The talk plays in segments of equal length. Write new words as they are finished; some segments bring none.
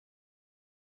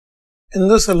In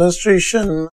this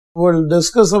illustration, we'll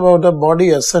discuss about a body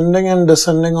ascending and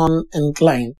descending on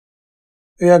incline.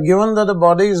 We are given that a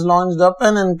body is launched up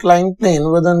an inclined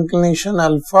plane with inclination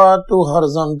alpha to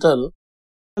horizontal.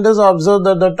 It is observed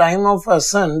that the time of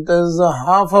ascent is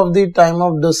half of the time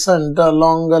of descent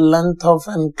along a length of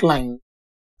incline.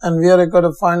 And we are required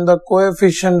to find the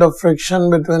coefficient of friction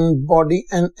between body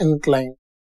and incline.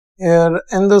 Here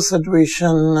in this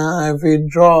situation, if we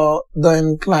draw the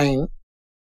incline,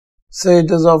 say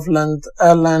it is of length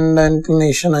L and the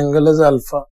inclination angle is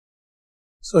alpha.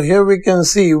 So here we can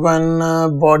see when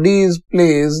body is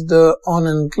placed on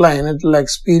incline, it will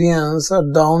experience a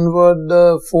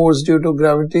downward force due to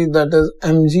gravity, that is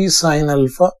mg sin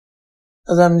alpha,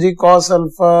 as mg cos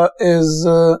alpha is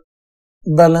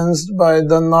balanced by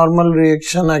the normal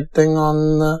reaction acting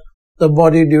on the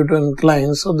body due to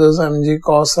incline. So this mg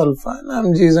cos alpha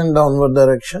and mg is in downward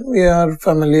direction. We are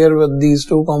familiar with these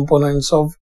two components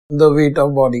of the weight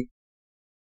of body.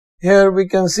 Here we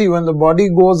can see when the body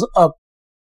goes up,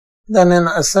 then in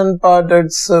ascent part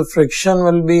its friction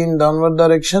will be in downward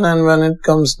direction, and when it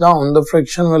comes down the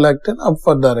friction will act in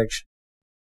upward direction.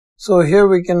 So here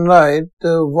we can write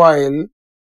while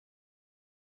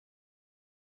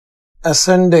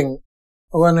ascending,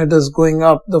 when it is going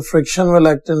up, the friction will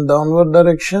act in downward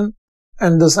direction,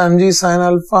 and this mg sin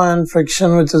alpha and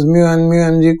friction, which is mu and mu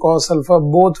mg cos alpha,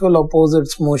 both will oppose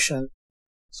its motion.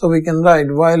 So we can write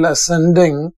while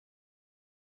ascending,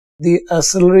 the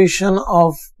acceleration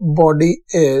of body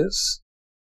is,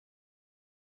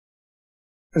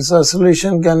 its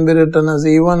acceleration can be written as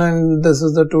E1, and this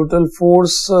is the total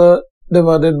force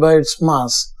divided by its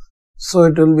mass. So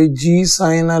it will be g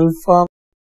sin alpha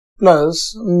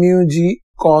plus mu g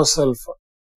cos alpha.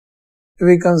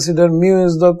 We consider mu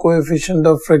is the coefficient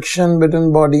of friction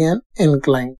between body and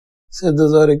incline. So this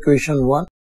is our equation 1.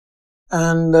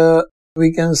 And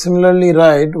we can similarly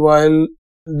write while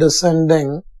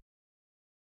descending,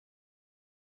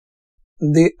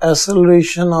 the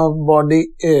acceleration of body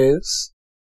is,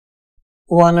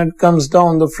 when it comes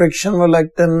down, the friction will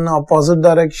act in opposite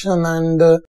direction, and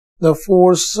the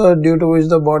force due to which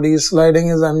the body is sliding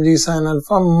is mg sin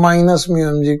alpha minus mu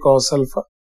mg cos alpha.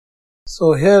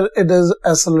 So here it is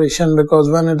acceleration,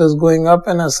 because when it is going up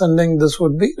and ascending, this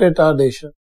would be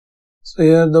retardation. So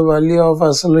here the value of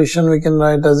acceleration we can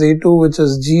write as E2, which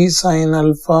is g sin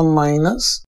alpha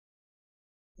minus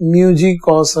mu g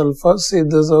cos alpha. See,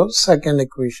 this is our second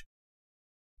equation.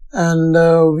 And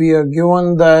we are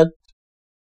given that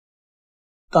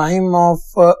time of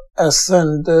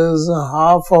ascent is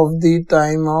half of the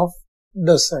time of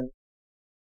descent.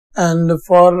 And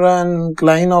for an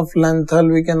incline of length L,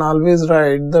 we can always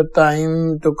write the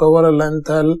time to cover a length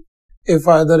L. If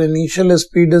either initial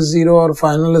speed is 0 or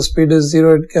final speed is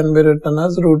 0, it can be written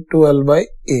as root 2L by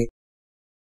A.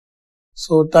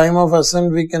 So time of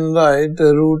ascent we can write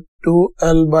root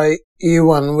 2L by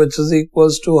A1, which is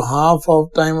equals to half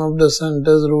of time of descent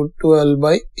is root 2L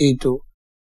by A2.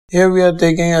 Here we are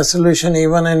taking acceleration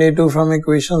A1 and A2 from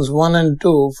equations 1 and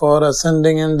 2 for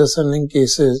ascending and descending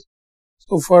cases.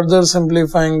 So further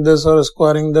simplifying this or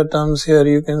squaring the terms, here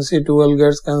you can see 2L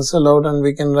gets cancelled out, and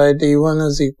we can write A1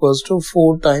 is equals to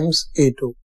 4 times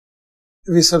A2.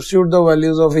 If we substitute the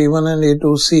values of A1 and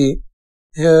A2, see,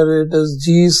 here it is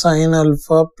g sin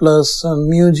alpha plus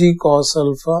mu g cos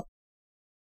alpha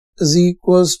is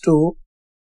equals to,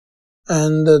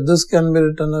 and this can be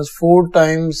written as 4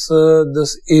 times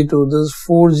this A2, this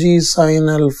 4g sin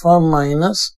alpha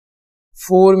minus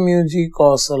 4 mu g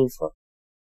cos alpha.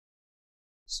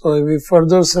 So if we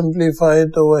further simplify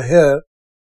it over here,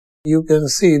 you can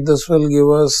see this will give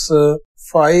us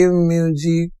 5 mu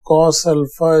g cos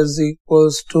alpha is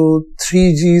equals to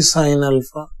 3g sin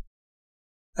alpha.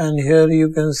 And here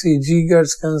you can see g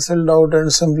gets cancelled out,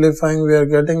 and simplifying we are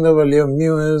getting the value of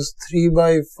mu is 3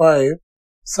 by 5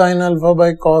 sin alpha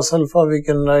by cos alpha we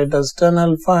can write as 10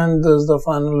 alpha, and this is the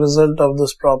final result of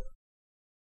this problem.